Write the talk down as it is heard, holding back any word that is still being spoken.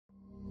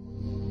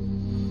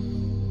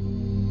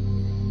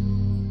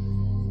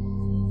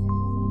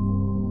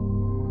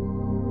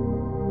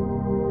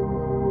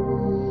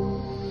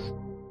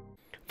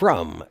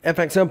From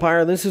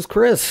FXEmpire, this is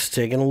Chris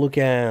taking a look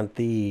at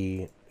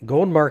the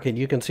gold market.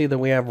 You can see that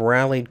we have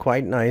rallied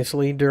quite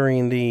nicely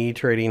during the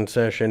trading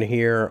session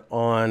here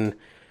on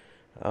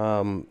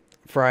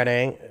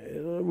Friday.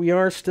 We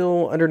are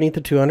still underneath the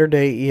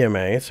 200-day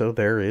EMA, so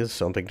there is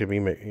something to be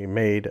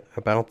made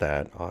about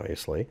that,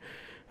 obviously.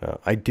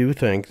 I do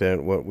think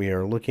that what we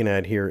are looking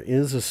at here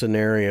is a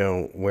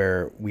scenario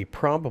where we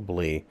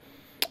probably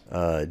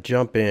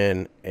jump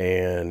in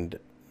and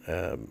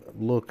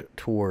look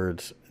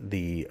towards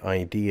the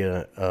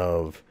idea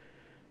of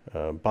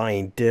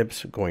buying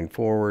dips going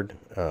forward.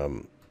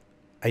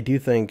 I do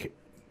think,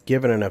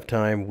 given enough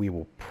time, we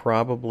will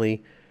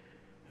probably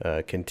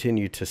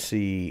continue to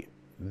see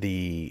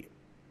the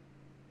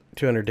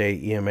 200-day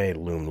EMA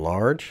loom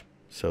large.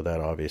 So that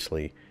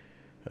obviously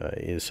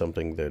is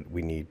something that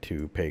we need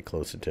to pay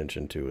close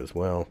attention to as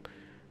well.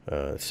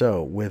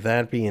 So with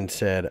that being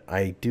said,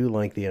 I do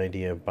like the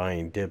idea of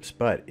buying dips,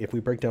 but if we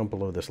break down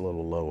below this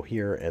little low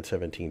here at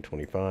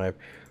 1725,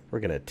 we're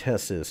going to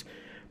test this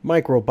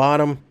micro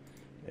bottom,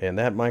 and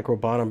that micro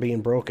bottom being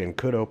broken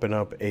could open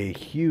up a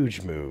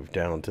huge move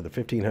down to the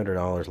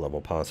 $1,500 level,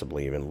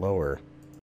 possibly even lower.